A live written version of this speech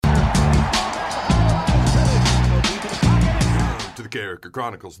Character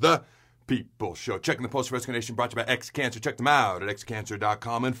Chronicles, the People Show. Checking the Pulse of Rescue Nation, brought to you by X-Cancer. Check them out at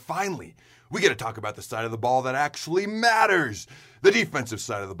xcancer.com. And finally, we get to talk about the side of the ball that actually matters, the defensive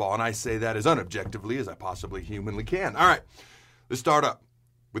side of the ball. And I say that as unobjectively as I possibly humanly can. All right, let's start up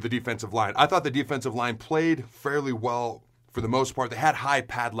with the defensive line. I thought the defensive line played fairly well for the most part. They had high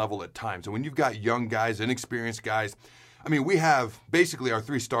pad level at times. And when you've got young guys, inexperienced guys, I mean, we have basically our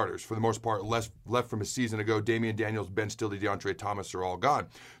three starters, for the most part, left from a season ago. Damian Daniels, Ben Stille, DeAndre Thomas are all gone.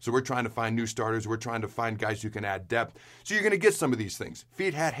 So we're trying to find new starters. We're trying to find guys who can add depth. So you're going to get some of these things.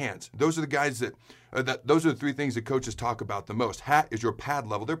 Feet, hat, hands. Those are the guys those are the three things that coaches talk about the most. Hat is your pad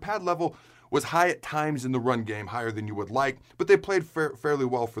level. Their pad level was high at times in the run game, higher than you would like, but they played fairly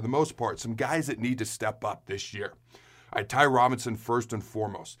well for the most part. Some guys that need to step up this year. All right, Ty Robinson first and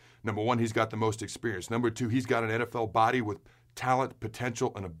foremost. Number one, he's got the most experience. Number two, he's got an NFL body with talent,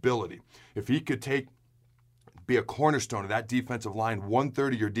 potential, and ability. If he could be a cornerstone of that defensive line,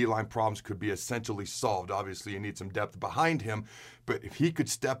 1/3 of your D-line problems could be essentially solved. Obviously, you need some depth behind him, but if he could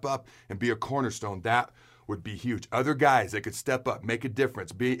step up and be a cornerstone, that would be huge. Other guys that could step up, make a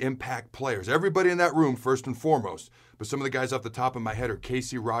difference, be impact players. Everybody in that room, first and foremost. But some of the guys off the top of my head are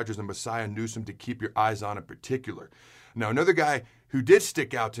Casey Rogers and Messiah Newsom to keep your eyes on in particular. Now, another guy who did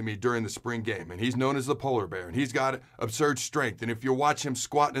stick out to me during the spring game, and he's known as the polar bear, and he's got absurd strength. And if you watch him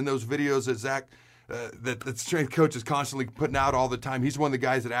squatting in those videos that Zach, that strength coach is constantly putting out all the time, he's one of the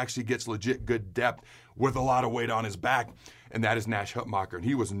guys that actually gets legit good depth with a lot of weight on his back, and that is Nash Hutmacher, and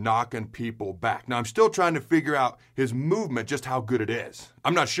he was knocking people back. Now, I'm still trying to figure out his movement, just how good it is.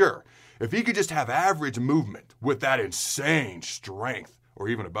 I'm not sure. If he could just have average movement with that insane strength, or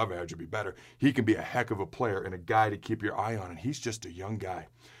even above average would be better, he can be a heck of a player and a guy to keep your eye on, and he's just a young guy,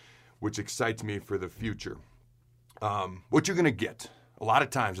 which excites me for the future. What you're going to get a lot of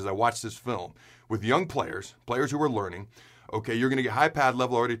times as I watch this film with young players who are learning, okay, you're going to get high pad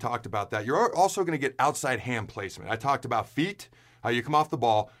level, already talked about that. You're also going to get outside hand placement. I talked about feet, how you come off the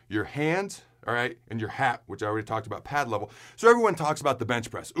ball, your hands, all right, and your hat, which I already talked about, pad level. So everyone talks about the bench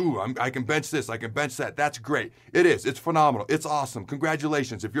press. Ooh, I can bench this, I can bench that. That's great. It is. It's phenomenal. It's awesome.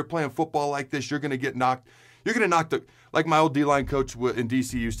 Congratulations. If you're playing football like this, you're going to get knocked. You're going to knock like my old D-line coach in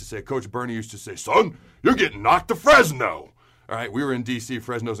D.C. used to say, Coach Bernie used to say, son, you're getting knocked to Fresno. All right, we were in D.C.,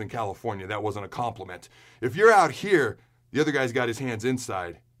 Fresno's in California. That wasn't a compliment. If you're out here, the other guy's got his hands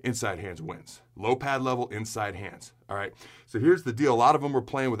inside hands wins. Low pad level, inside hands. All right, so here's the deal. A lot of them are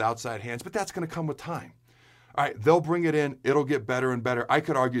playing with outside hands, but that's going to come with time. All right, they'll bring it in. It'll get better and better. I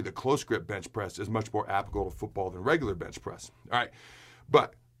could argue the close grip bench press is much more applicable to football than regular bench press. All right,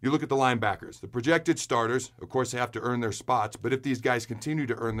 but you look at the linebackers. The projected starters, of course, they have to earn their spots, but if these guys continue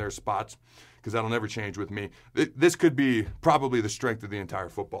to earn their spots, because that'll never change with me, this could be probably the strength of the entire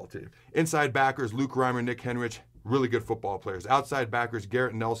football team. Inside backers, Luke Reimer, Nick Henrich, really good football players. Outside backers,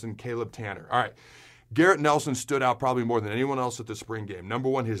 Garrett Nelson, Caleb Tanner. All right. Garrett Nelson stood out probably more than anyone else at the spring game. Number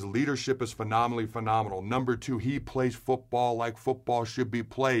one, his leadership is phenomenal. Number two, he plays football like football should be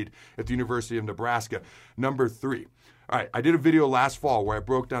played at the University of Nebraska. Number three, all right, I did a video last fall where I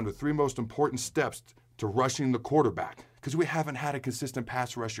broke down the three most important steps to rushing the quarterback, because we haven't had a consistent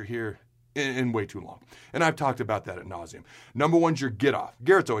pass rusher here in way too long. And I've talked about that ad nauseum. Number one's your get off.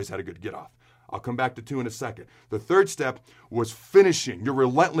 Garrett's always had a good get off. I'll come back to two in a second. The third step was finishing, your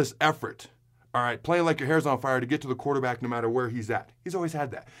relentless effort. All right, playing like your hair's on fire to get to the quarterback no matter where he's at. He's always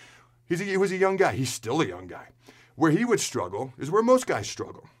had that. He was a young guy. He's still a young guy. Where he would struggle is where most guys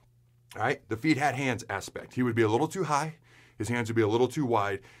struggle. All right, the feet, hat, hands aspect. He would be a little too high. His hands would be a little too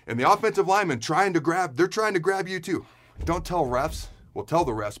wide. And the offensive linemen they're trying to grab you too. Don't tell refs. Well, tell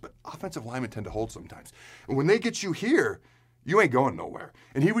the refs, but offensive linemen tend to hold sometimes. And when they get you here, you ain't going nowhere.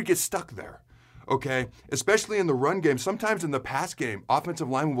 And he would get stuck there. Okay, especially in the run game. Sometimes in the pass game, offensive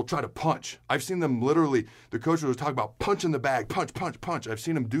linemen will try to punch. I've seen them literally, the coach was talking about punch in the bag, punch. I've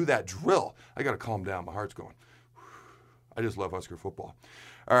seen them do that drill. I got to calm down. My heart's going. I just love Husker football.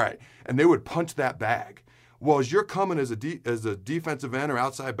 All right, and they would punch that bag. Well, as you're coming as a defensive end or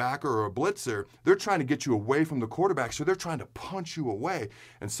outside backer or a blitzer, they're trying to get you away from the quarterback, so they're trying to punch you away.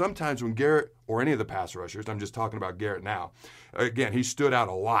 And sometimes when Garrett, or any of the pass rushers, I'm just talking about Garrett now, again, he stood out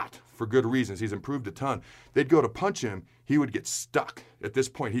a lot for good reasons. He's improved a ton. They'd go to punch him, he would get stuck. At this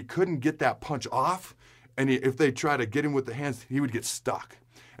point, he couldn't get that punch off, and if they try to get him with the hands, he would get stuck.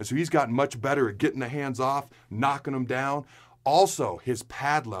 And so he's gotten much better at getting the hands off, knocking them down. Also, his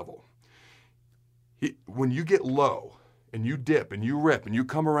pad level. When you get low and you dip and you rip and you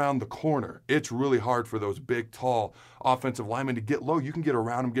come around the corner, it's really hard for those big, tall offensive linemen to get low. You can get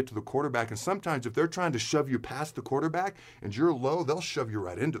around them, get to the quarterback, and sometimes if they're trying to shove you past the quarterback and you're low, they'll shove you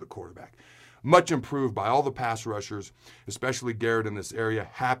right into the quarterback. Much improved by all the pass rushers, especially Garrett in this area.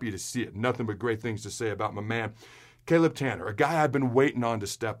 Happy to see it. Nothing but great things to say about my man. Caleb Tanner, a guy I've been waiting on to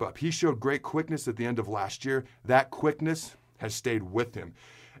step up. He showed great quickness at the end of last year. That quickness has stayed with him,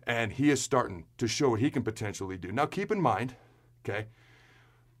 and he is starting to show what he can potentially do. Now, keep in mind, okay,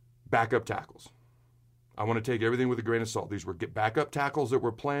 backup tackles. I want to take everything with a grain of salt. These were backup tackles that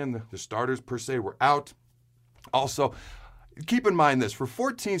were playing. The starters, per se, were out. Also, keep in mind this. For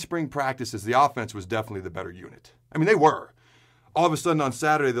 14 spring practices, the offense was definitely the better unit. I mean, they were. All of a sudden on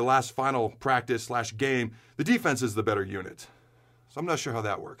Saturday, the last final practice/game, the defense is the better unit. So I'm not sure how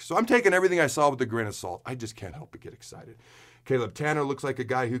that works. So I'm taking everything I saw with a grain of salt. I just can't help but get excited. Caleb Tanner looks like a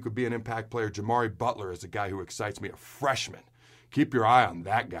guy who could be an impact player. Jamari Butler is a guy who excites me, a freshman. Keep your eye on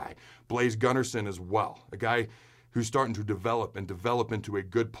that guy. Blaze Gunnerson as well, a guy who's starting to develop into a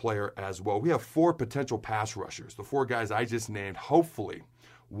good player as well. We have 4 potential pass rushers. The 4 guys I just named, hopefully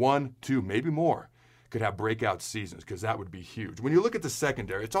 1, 2, maybe more, could have breakout seasons, because that would be huge. When you look at the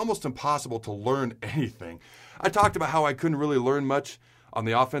secondary, it's almost impossible to learn anything. I talked about how I couldn't really learn much on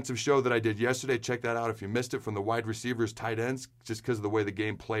the offensive show that I did yesterday. Check that out if you missed it, from the wide receivers, tight ends, just because of the way the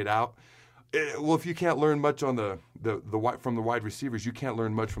game played out. Well, if you can't learn much on from the wide receivers, you can't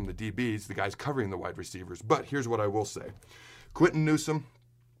learn much from the DBs, the guys covering the wide receivers. But here's what I will say. Quinton Newsome,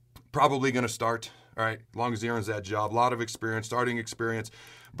 probably going to start, all right, as long as he earns that job. A lot of experience, starting experience.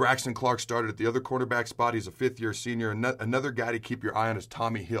 Braxton Clark started at the other cornerback spot. He's a 5th-year senior. Another guy to keep your eye on is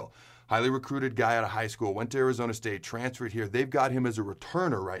Tommy Hill. Highly recruited guy out of high school, went to Arizona State, transferred here. They've got him as a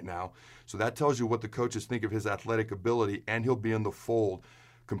returner right now. So that tells you what the coaches think of his athletic ability, and he'll be in the fold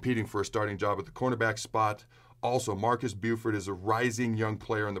competing for a starting job at the cornerback spot. Also, Marcus Buford is a rising young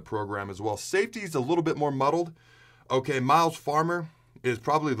player in the program as well. Safety's a little bit more muddled. Okay, Miles Farmer is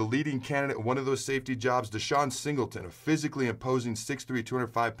probably the leading candidate in one of those safety jobs. Deshaun Singleton, a physically imposing 6'3",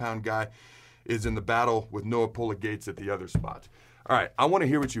 205-pound guy, is in the battle with Noah Pola-Gates at the other spot. All right, I want to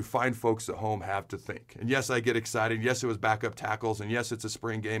hear what you fine folks at home have to think. And yes, I get excited. Yes, it was backup tackles. And yes, it's a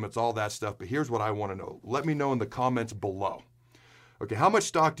spring game. It's all that stuff. But here's what I want to know. Let me know in the comments below. Okay, how much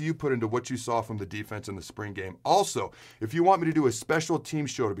stock do you put into what you saw from the defense in the spring game? Also, if you want me to do a special team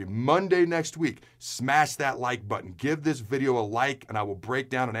show to be Monday next week, smash that like button. Give this video a like, and I will break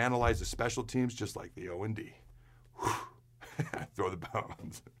down and analyze the special teams just like the O&D. Throw the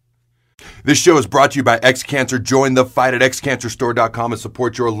bones. This show is brought to you by X-Cancer. Join the fight at xcancerstore.com and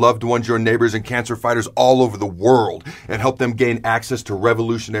support your loved ones, your neighbors, and cancer fighters all over the world, and help them gain access to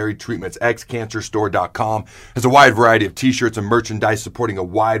revolutionary treatments. xcancerstore.com has a wide variety of t-shirts and merchandise supporting a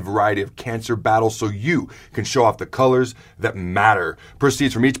wide variety of cancer battles, so you can show off the colors that matter.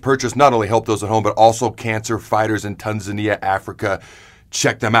 Proceeds from each purchase not only help those at home, but also cancer fighters in Tanzania, Africa.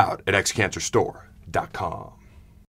 Check them out at xcancerstore.com.